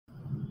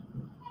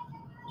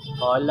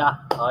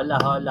Hola,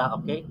 hola, hola,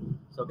 okay?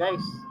 So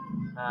guys,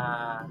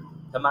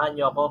 samahan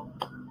niyo ako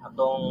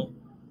atong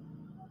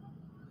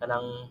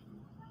kanang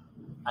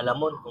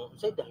alamon kung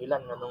unsay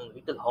dahilan nganong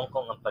Little Hong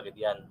Kong ang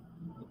pagadian.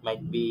 It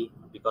might be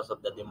because of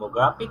the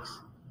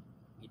demographics,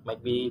 it might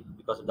be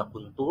because of the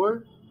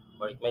contour,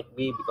 or it might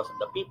be because of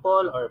the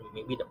people, or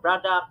maybe the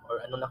product,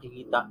 or ano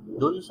nakikita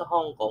dun sa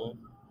Hong Kong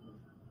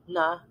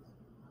na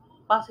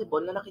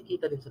possible na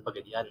nakikita din sa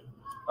pagadian.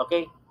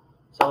 Okay?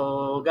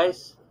 So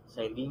guys,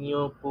 sa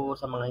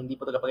mga hindi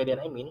po taga-Pagadian,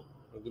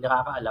 hindi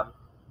nakakaalam,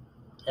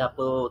 kaya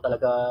po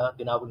talaga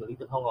tinawag na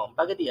Little Hong Kong ang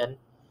Pagadian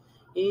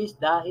is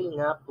dahil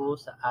nga po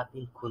sa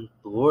ating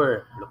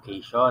contour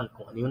location.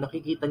 Kung ano yung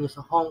nakikita nyo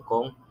sa Hong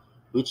Kong,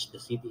 which the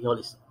City Hall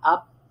is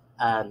up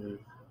and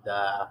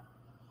the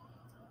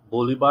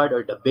boulevard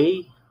or the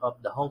bay of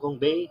the Hong Kong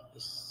Bay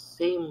is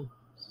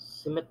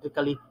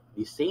symmetrically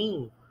the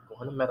same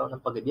kung ano meron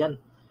ng Pagadian.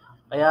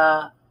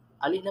 Kaya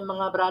alin ng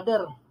mga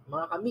brother,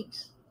 mga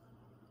kamigs,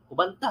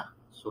 kubanta,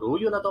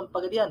 suruyo na to ang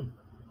Pagadian.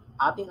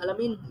 Ating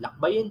alamin,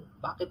 lakbayin,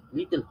 bakit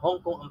Little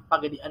Hong Kong ang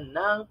Pagadian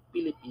ng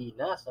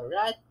Pilipinas.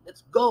 Alright,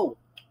 let's go!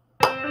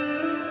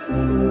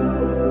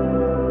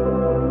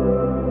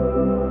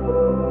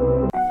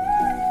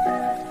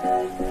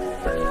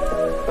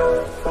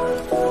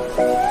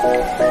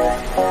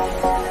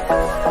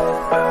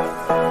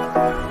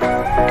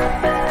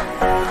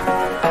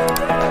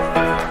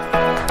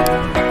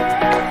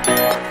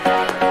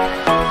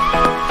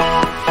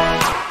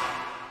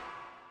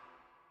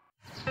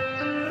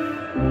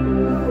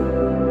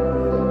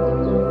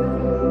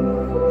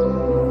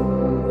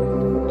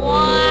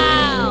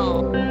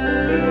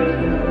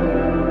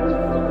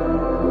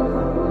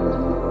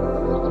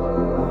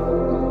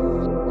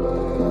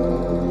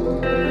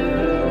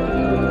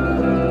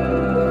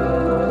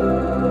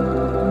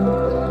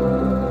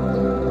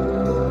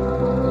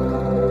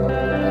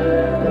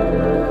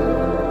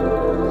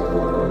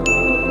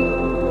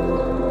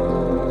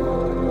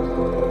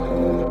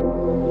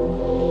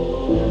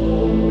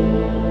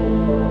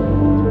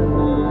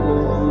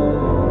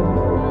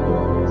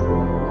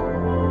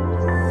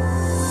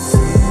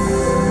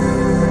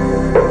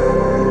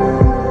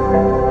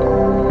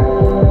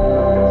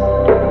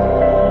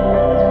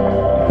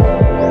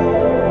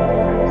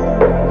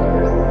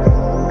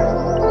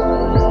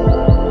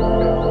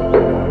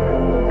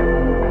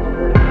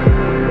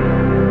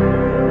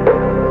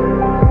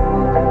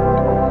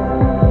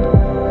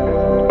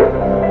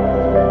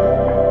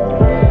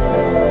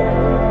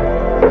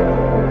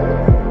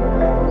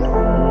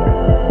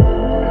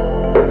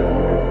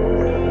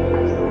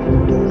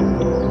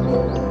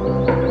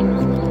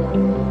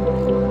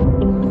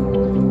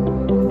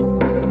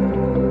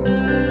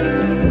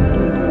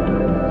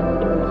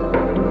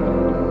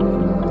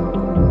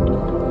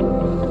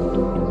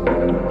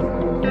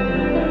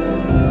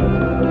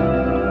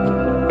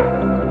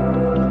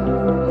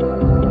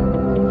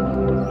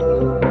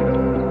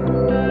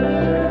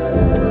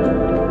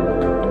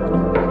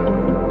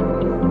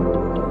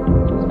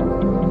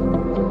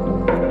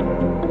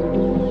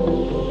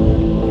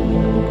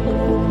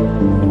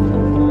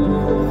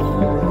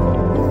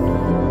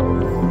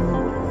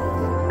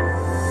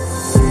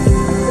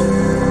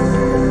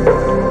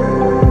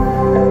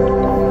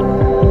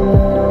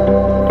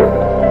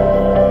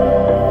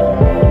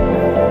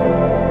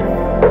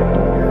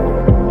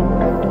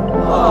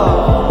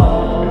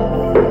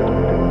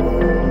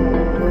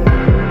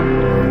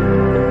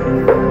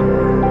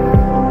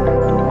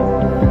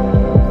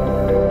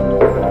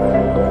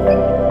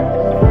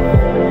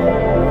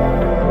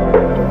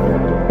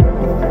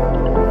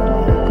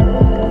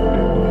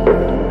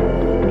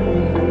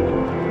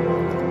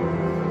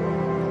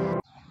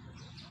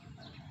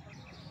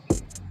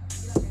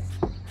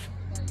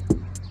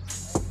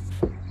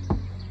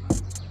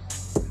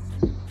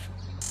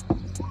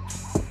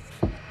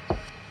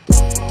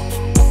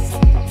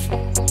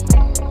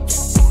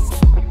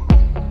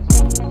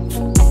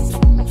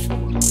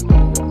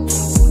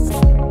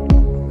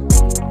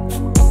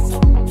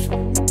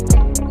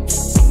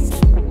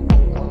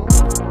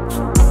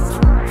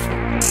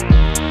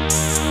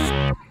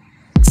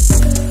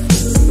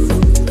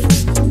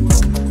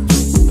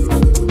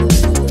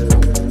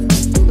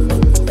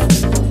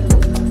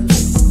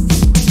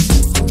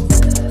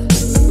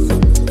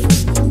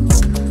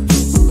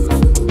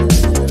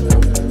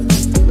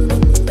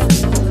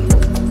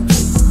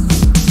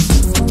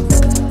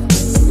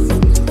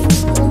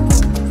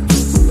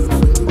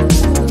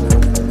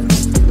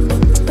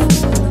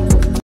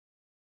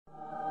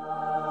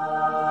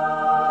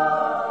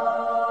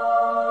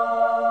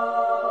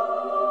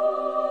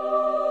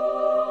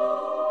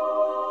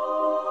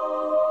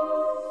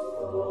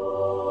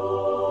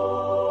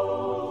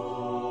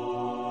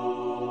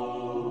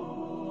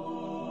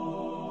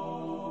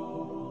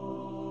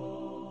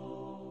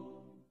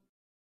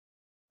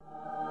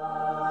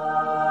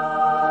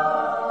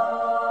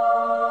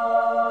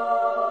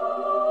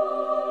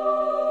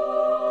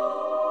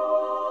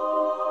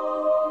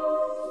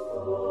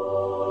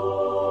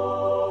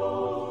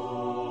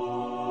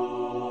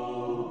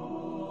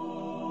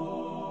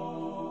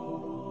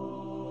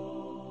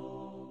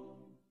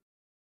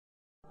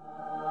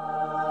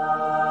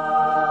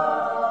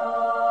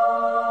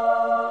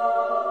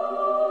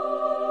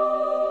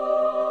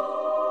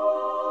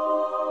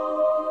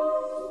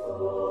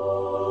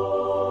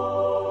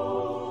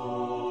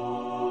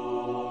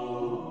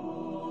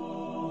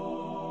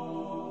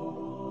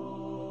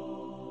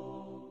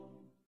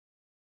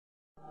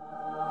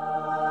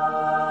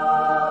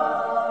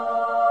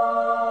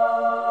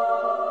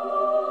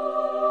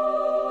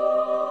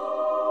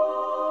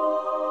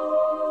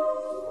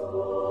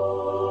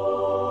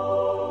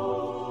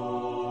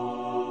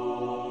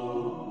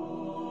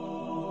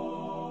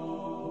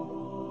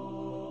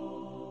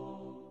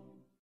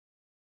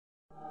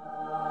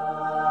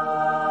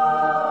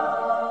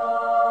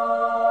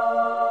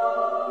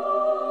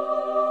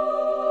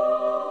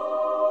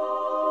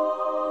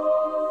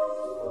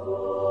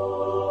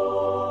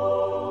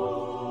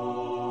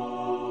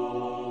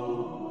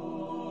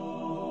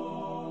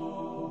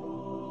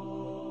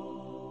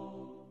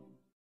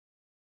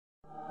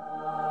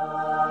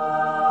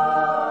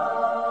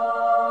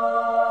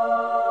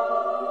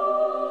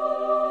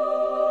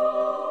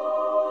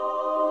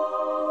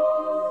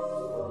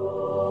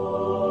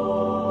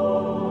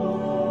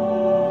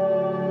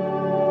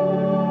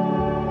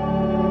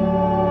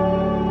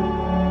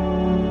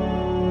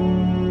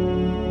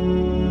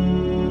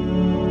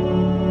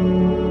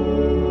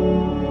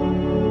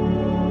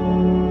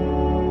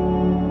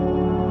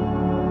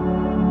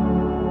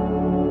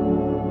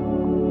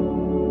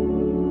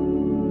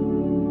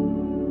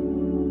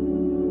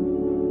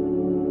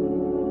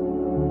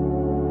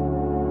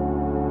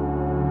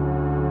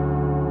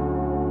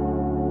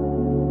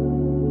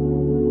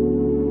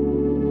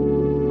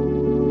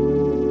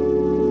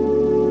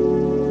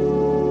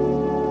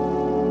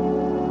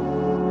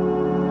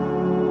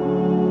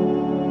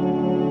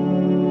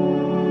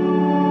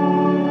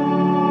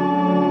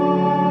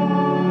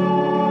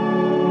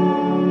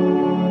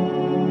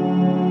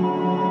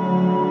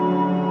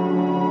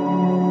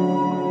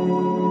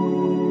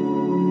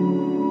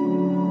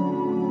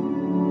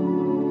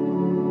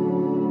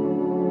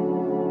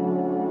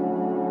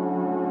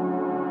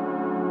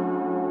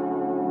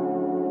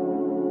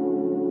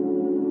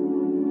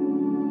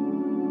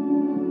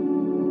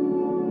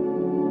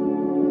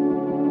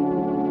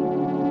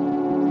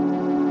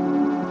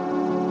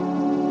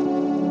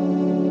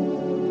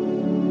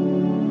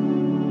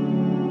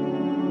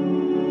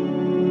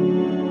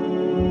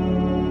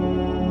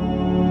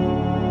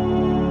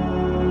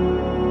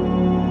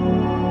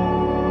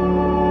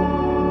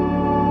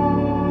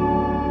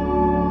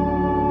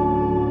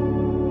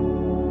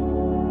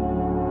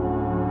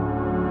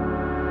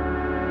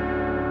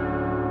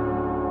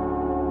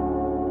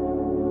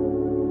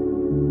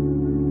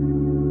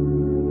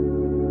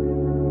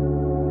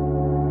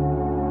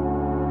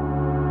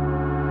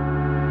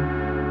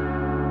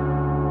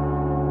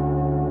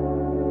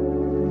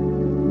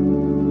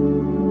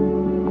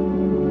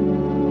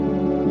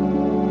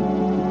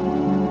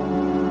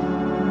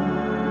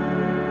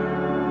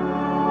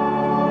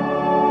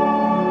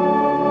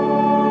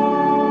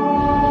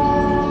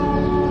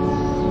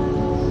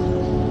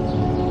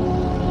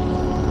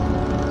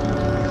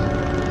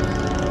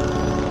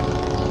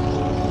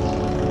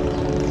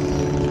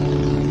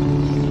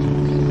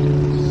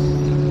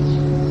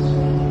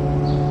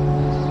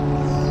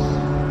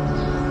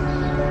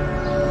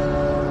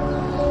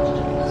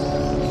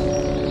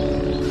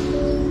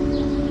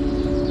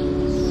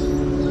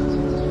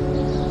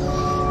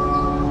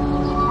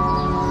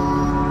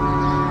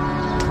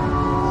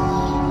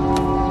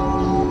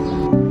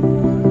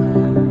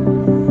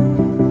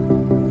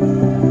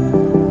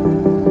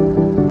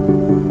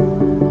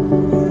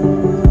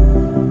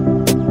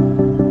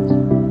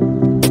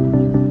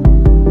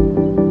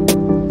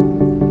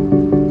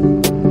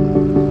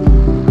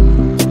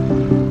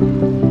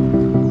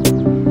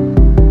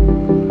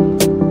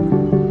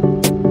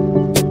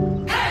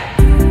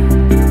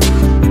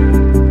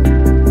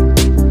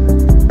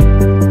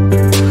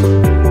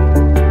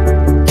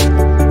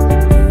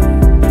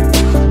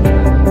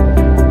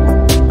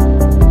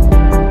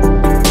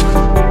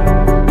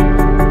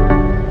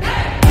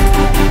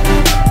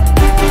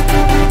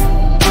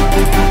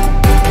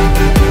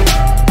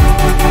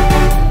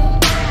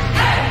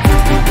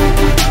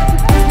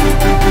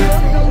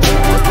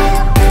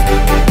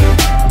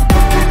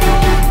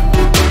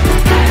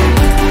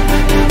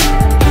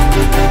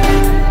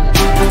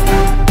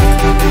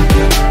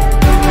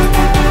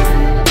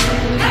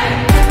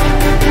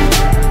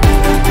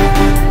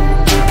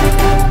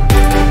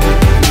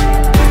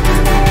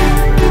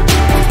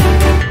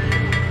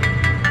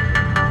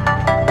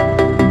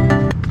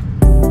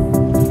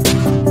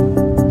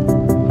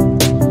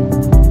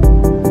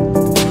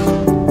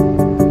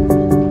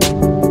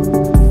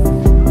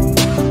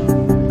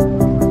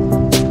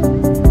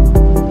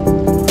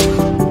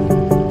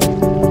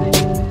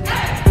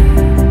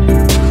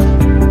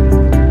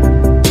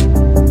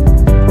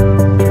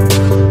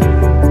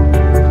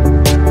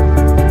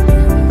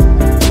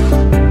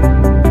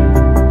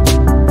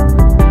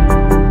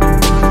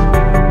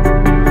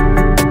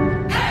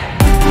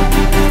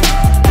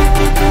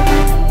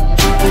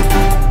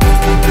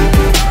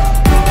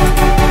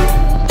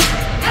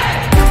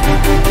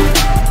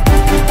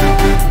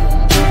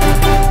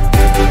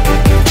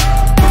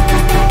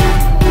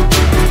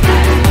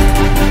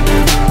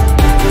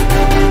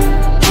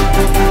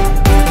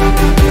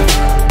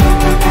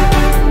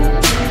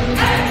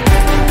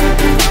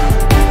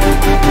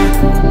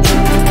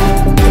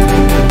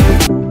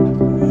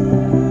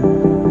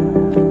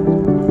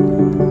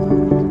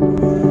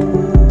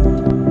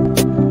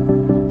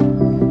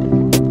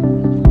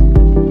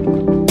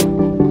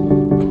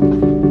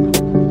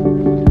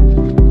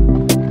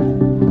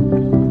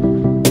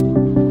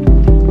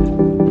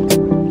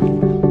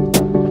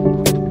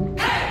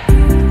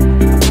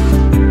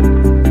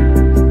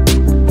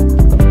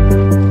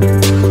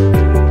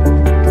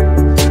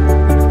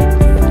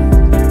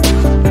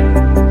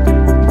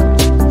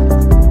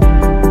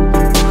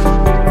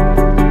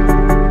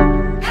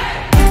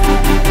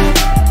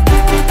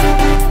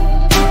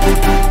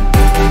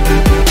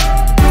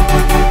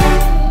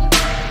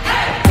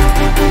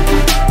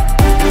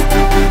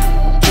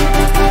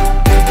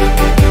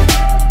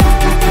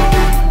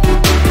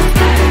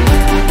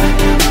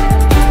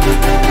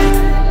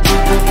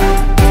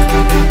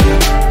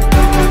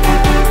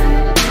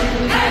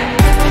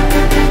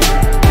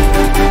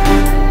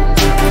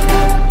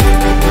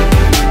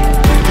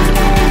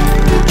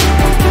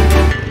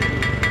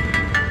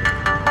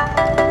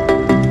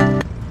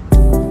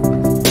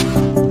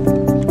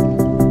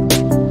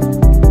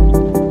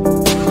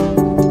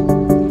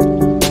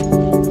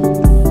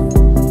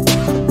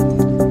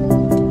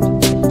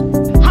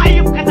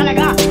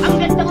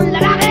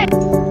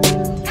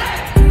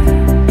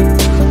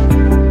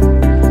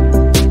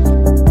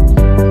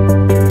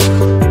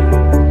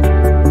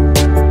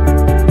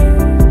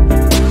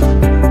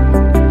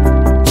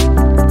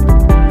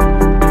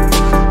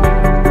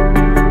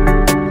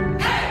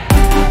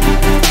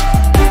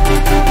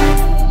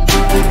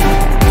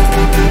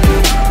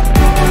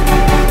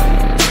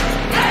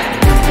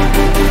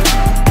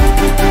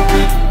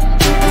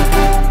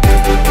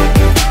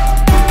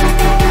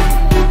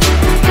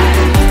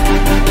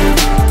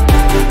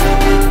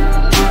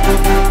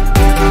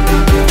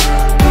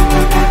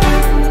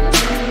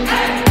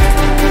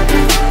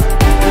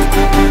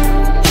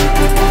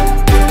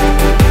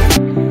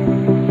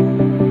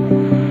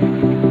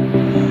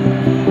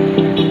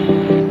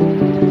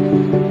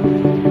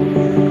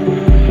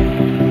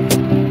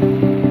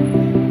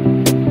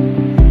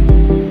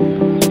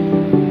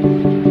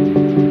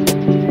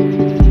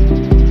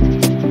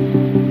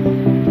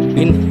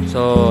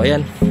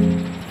 ayan,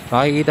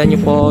 makikita nyo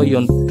po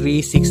yung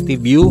 360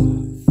 view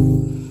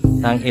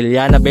ng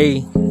Iliana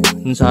Bay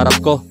dun sa harap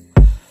ko.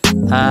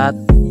 At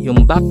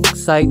yung back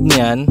side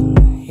niyan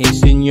is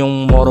yun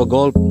yung Moro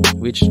Golf,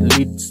 which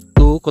leads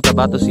to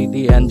Cotabato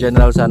City and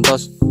General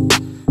Santos.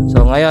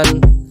 So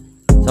ngayon,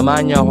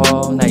 samahan nyo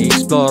ako na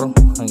i-explore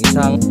ang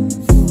isang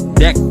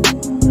deck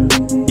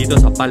dito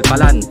sa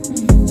Palpalan,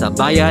 sa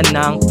bayan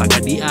ng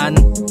Pagadian,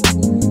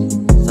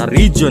 sa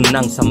region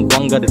ng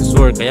Zamboanga del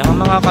Sur. Kaya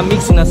mga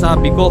ka-MIGZZ,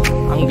 sinasabi ko,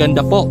 ang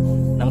ganda po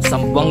ng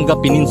Zamboanga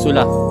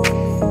Peninsula.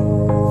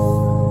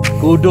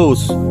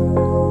 Kudos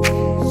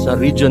sa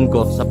region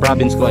ko, sa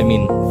province ko, I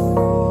mean.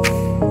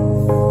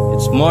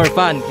 It's more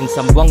fun in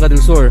Zamboanga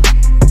del Sur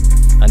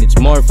and it's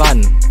more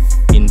fun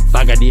in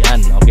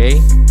Pagadian,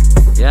 okay?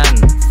 Yan,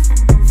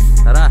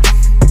 tara,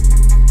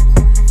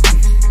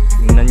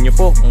 tingnan nyo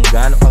po kung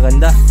gaano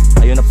kaganda.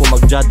 Ayun na po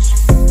mag-judge.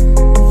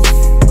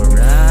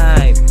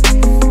 Alright,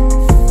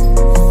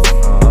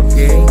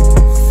 okay,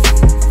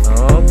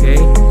 okay,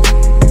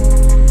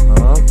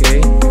 okay,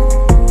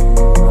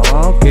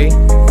 okay.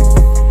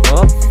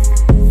 Oh,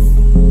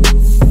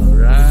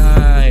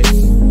 alright.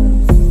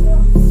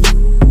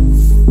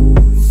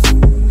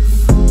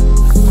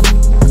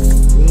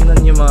 Tingnan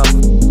nyo mga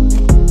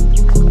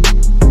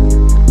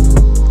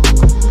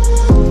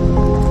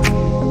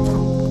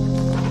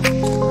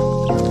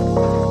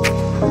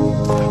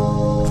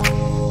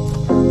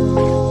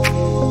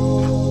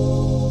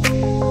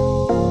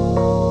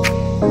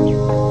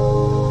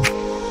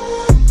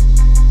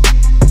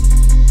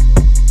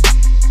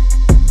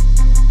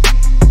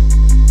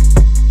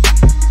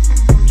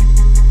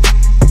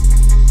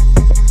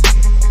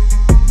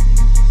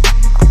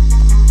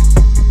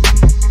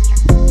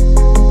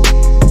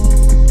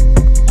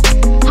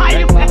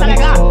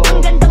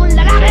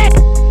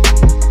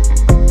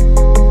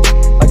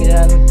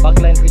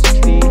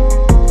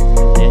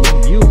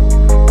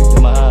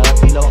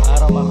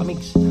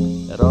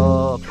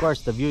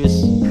the view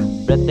is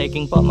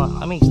breathtaking po mga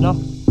ka-MIGZZ, no?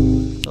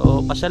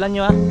 So pasyalan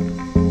nyo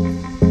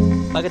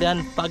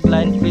Pagadian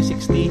Pagline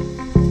 360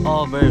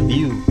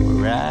 overview.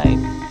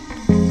 Alright,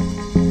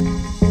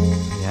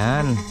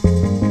 ayan,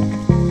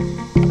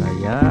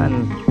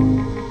 ayan,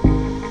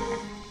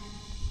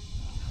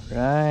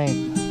 alright.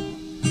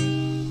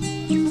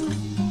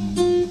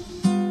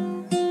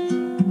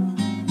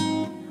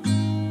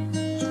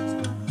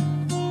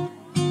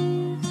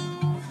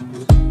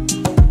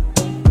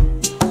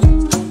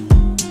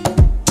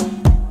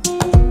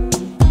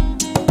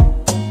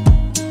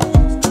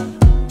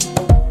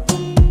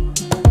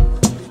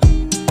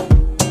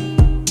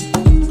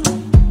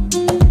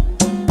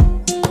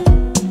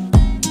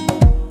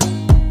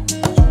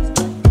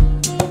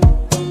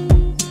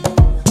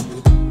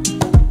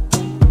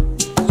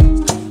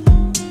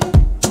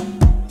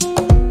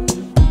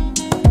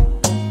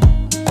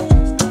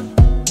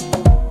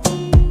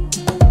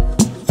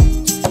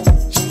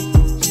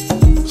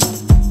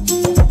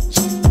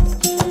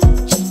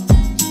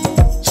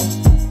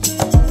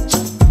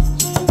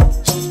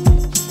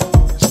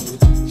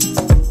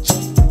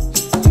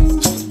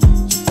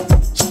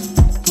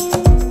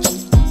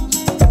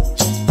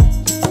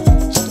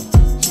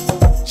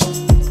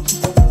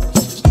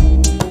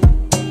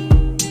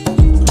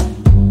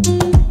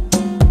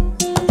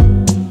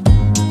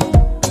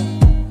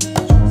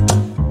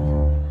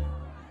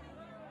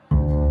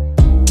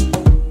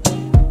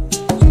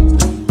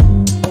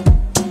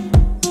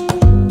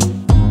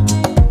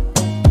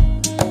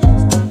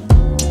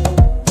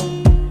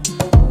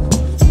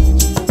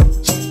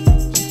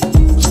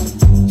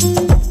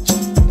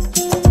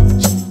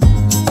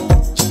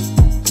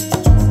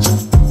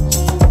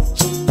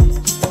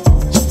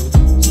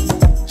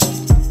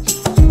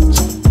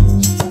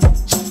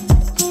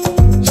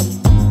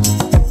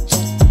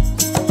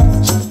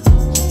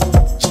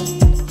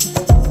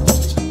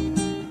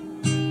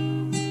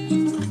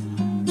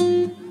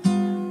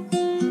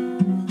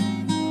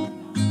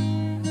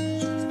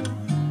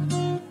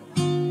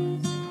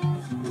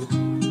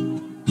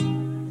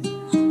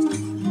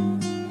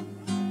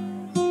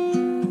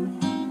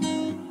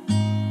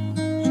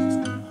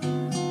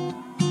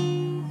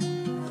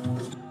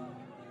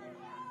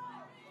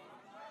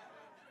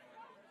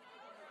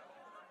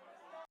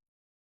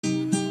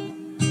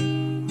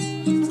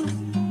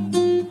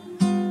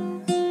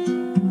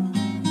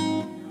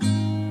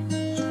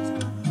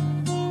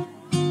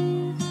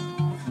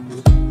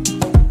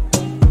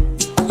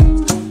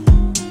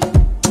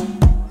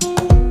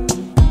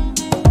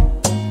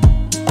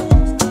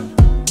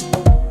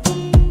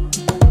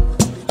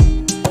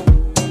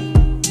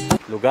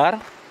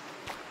 Lugar.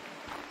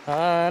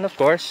 And of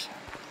course,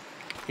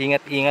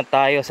 ingat-ingat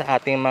tayo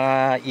sa ating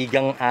mga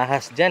igang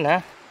ahas dyan,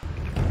 ha.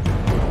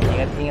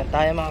 Ingat-ingat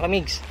tayo mga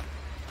ka-MIGZZ.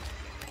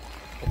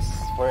 It's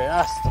for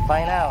us to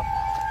find out.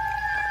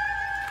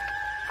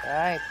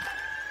 Right.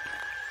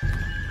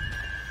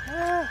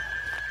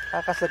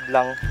 Kakasad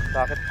lang.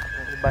 Bakit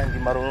yung iba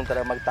hindi marunong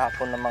talaga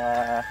magtapon ng mga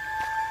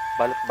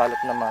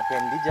balot-balot na mga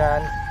candy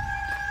dyan,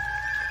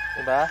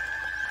 diba?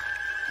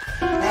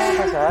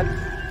 Kakasad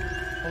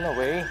in a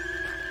way.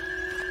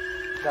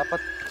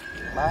 dapat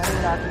mahalin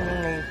natin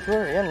yung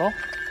nature. Ayan, no?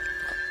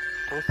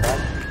 So sad.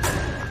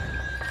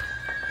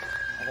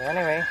 Okay,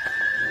 anyway,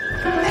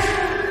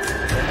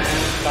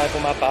 tayo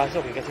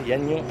pumapasok kasi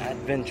yan yung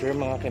adventure,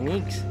 mga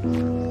kamigs.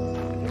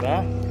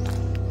 Diba?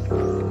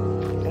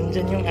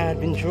 Nandyan yung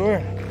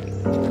adventure.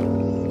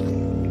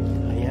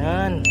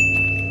 Ayan.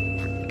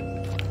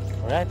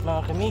 Alright,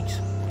 mga kamigs,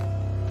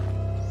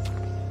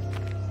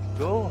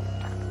 go.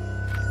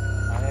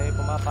 Ay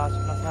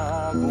pumapasok na sa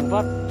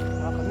gubat,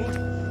 mga kamigs.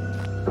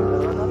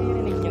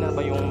 Naririnig nyo na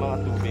ba yung mga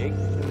tubig?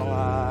 Yung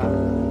mga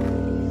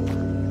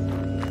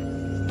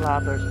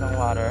splatters ng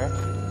water?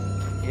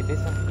 It is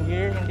a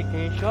clear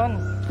indication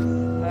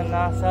na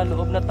nasa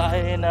loob na tayo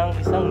ng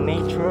isang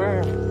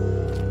nature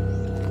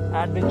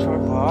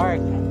adventure park.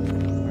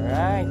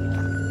 Alright,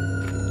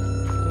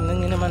 tingnan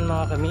nyo naman,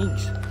 mga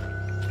kamigs.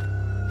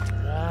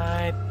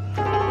 Alright,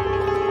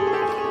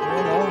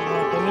 ayan o,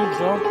 mga kamigs,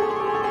 o.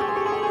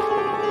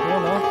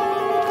 Ayan o.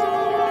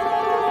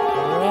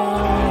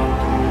 Alright.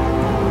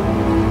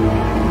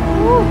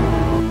 Woo!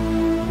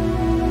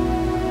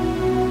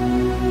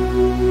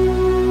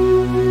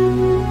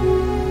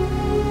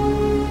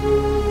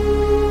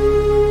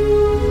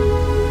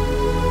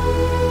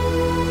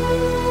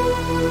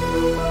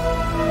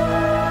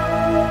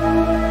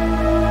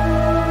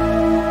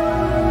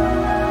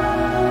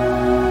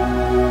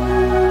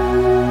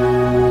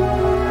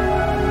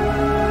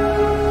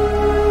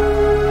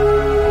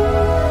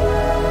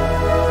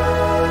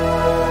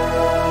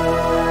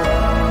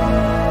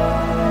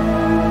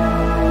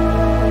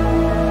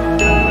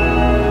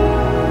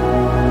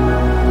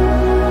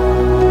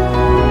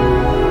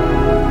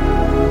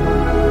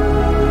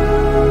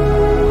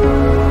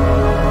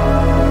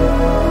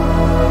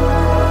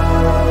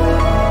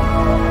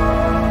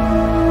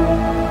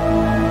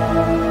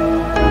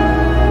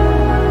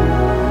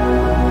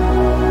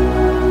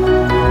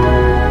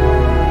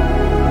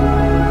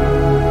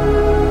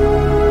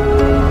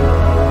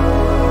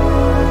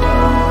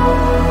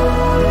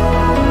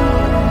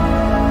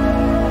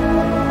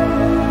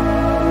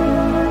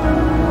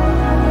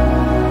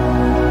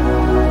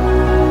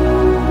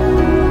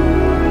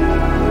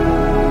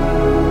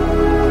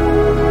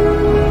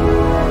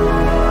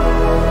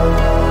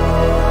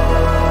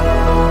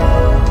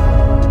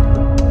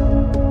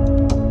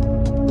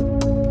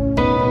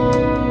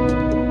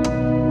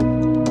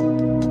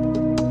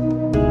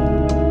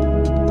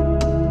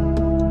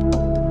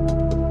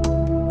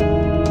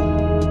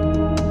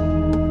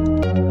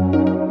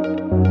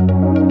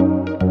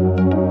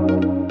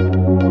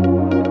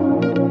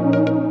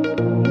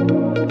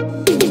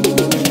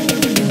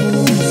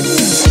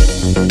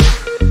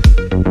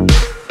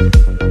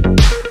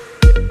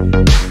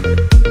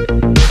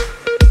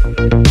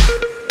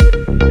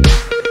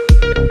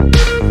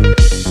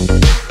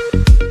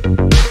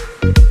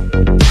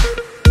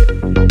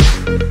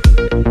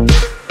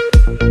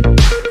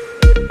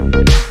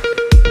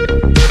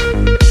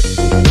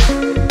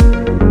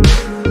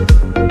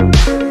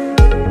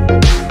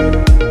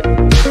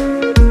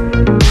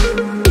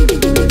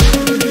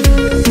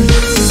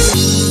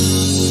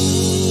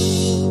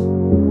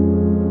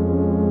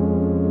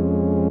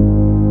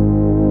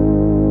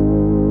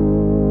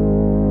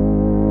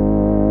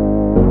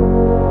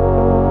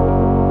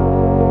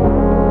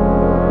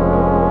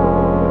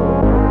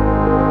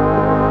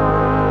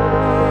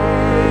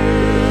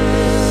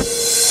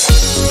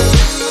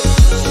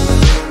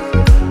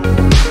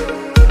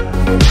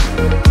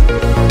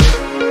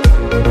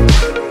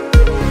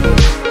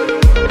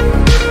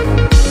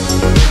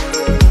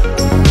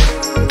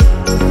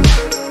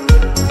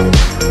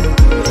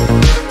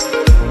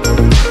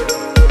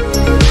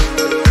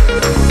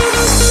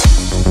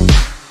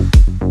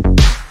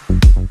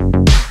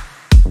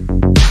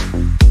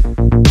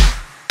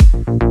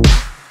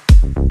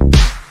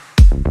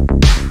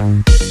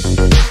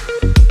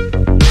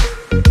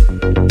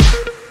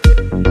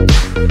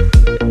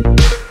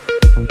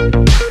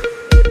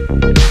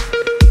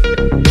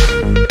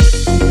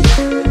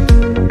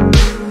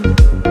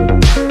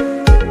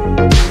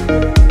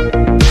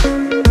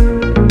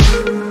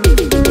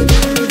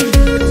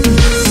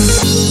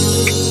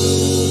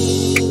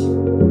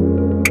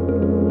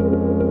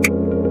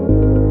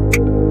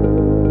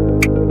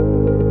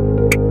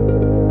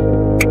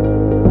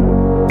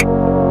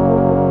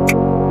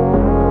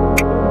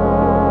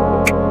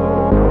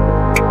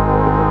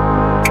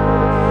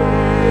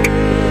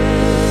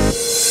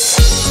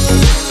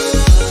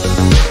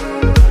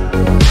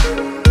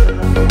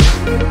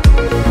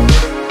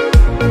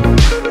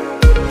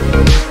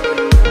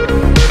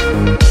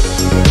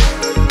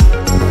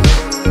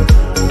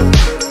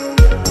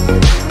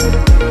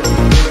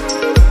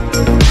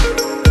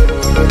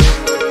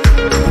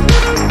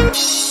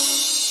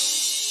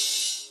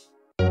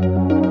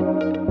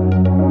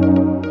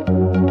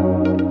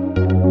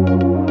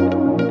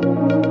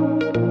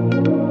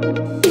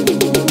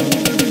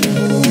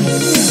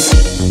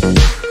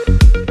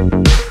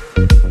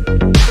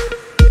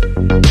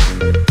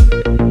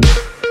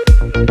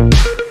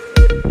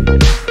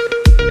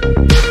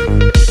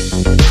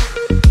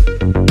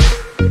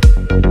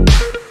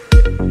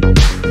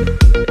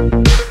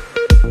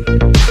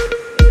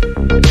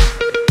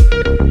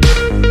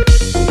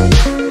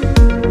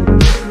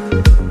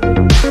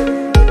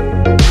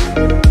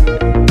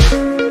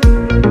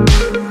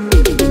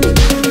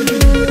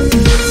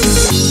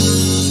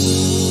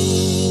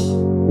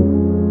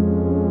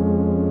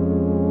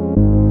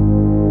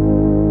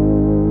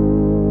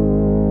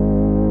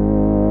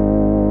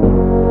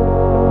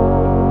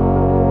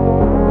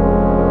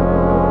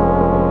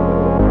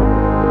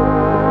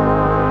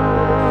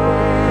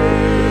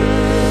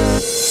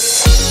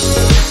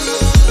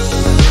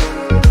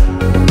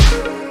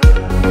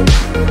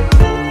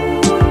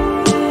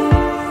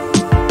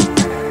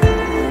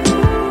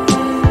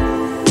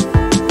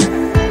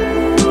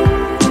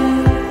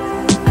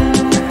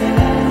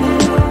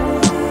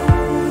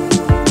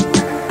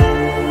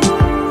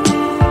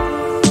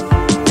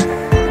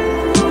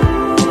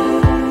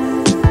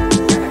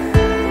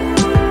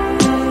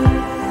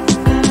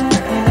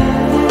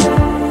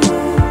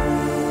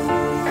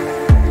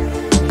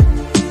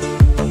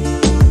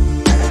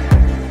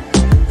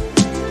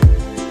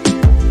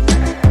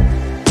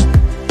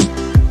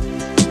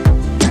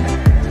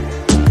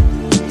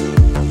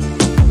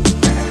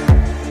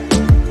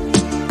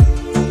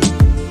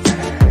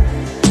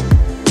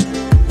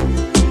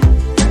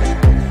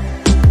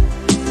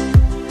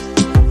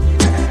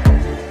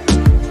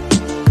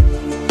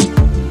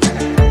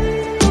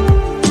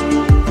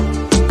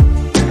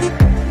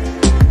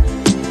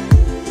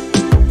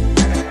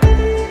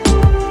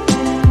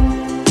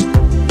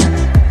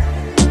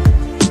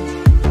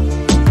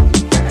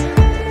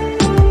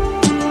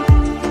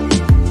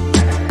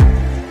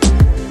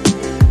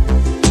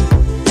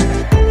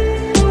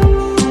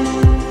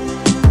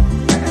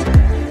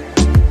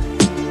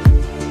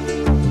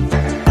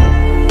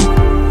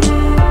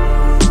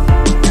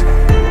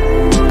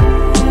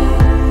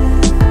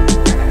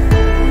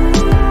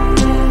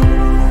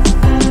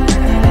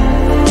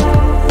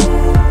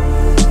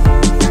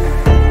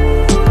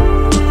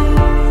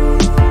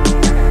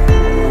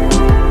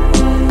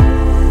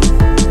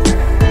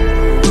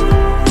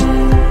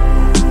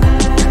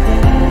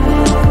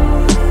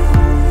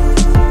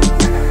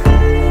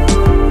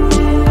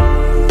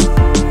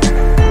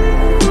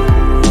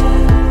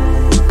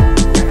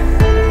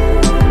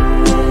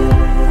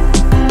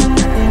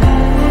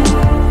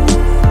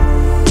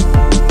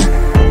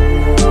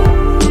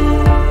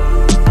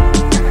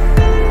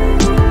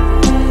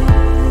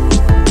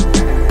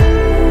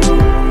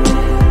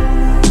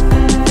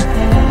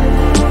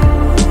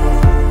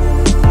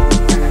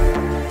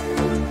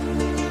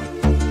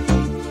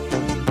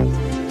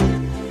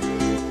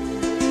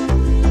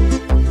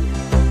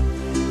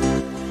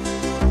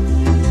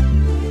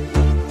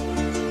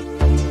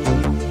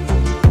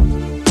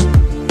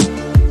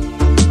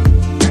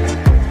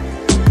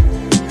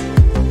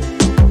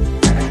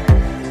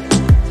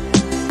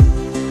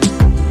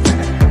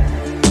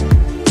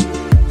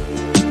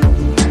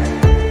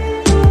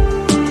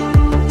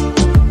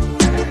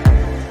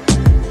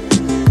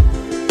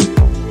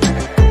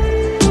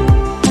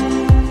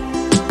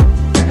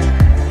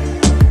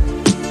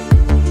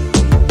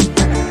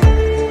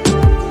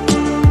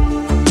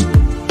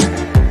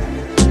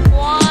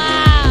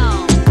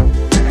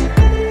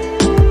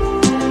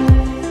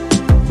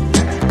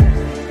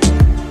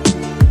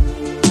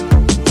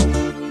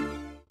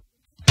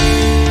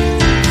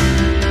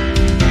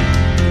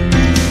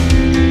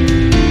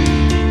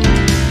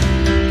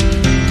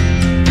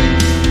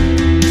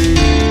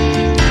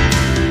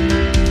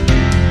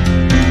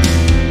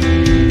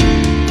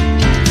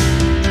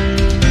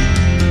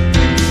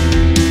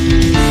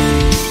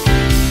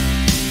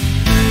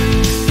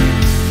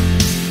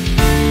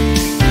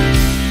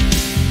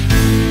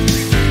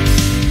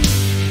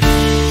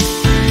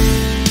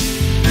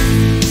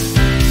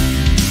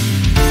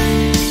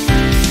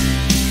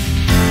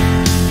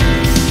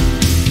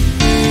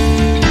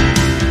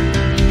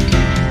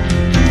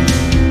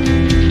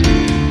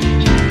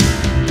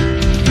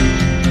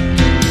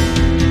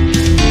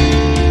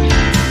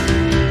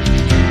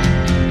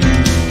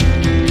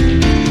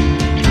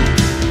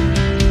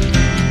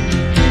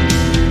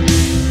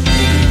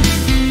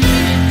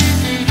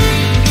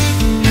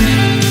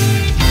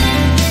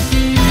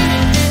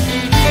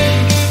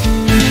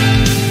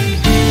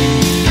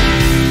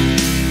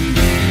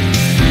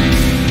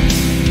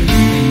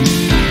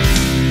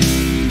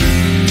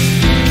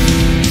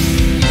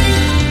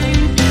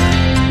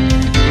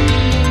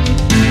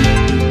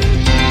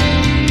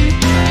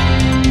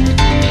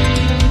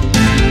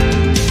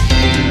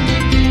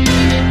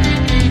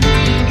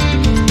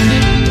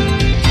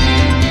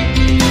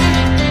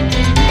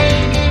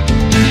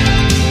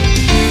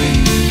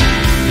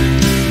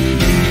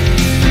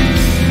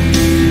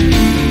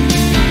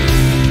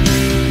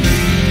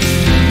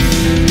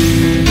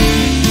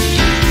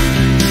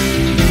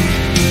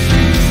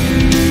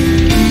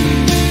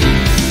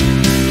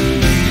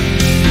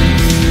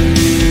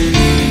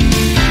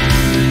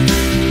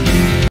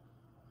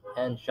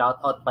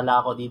 Shoutout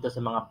pala ako dito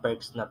sa mga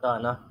perks na to,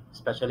 ano?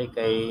 Especially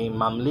kay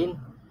Ma'am Lynn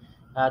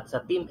at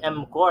sa Team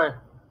M-Core,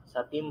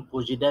 sa Team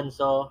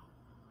Pujidenso,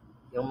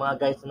 yung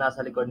mga guys na nasa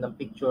likod ng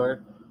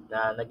picture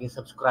na naging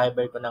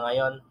subscriber ko na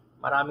ngayon.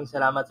 Maraming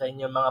salamat sa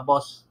inyo mga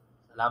boss.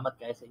 Salamat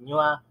kayo sa inyo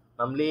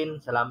Ma'am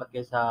Lynn, salamat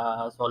kayo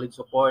sa solid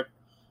support.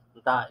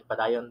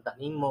 Ipadayon ta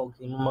nimo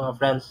sa inyong mga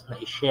friends na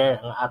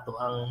i-share ang ato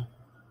ang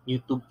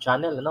YouTube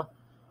channel, ano?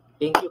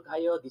 Thank you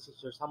kayo. This is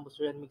your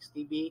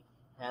zambosurianMIGZZ-TV.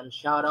 And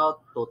shout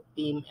out to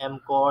Team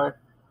M-Core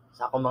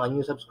sa akong mga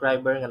new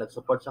subscriber nga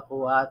nag-support sa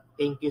kuha.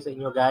 Thank you sa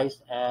inyo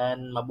guys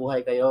and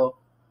mabuhay kayo.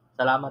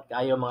 Salamat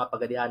kayo mga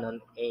Pagadianon.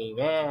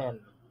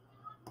 Amen.